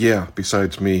Yeah,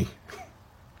 besides me.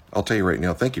 I'll tell you right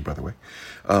now, thank you, by the way.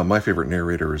 My favorite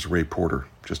narrator is Ray Porter,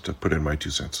 just to put in my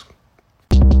 2 cents.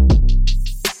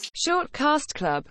 Short Cast Club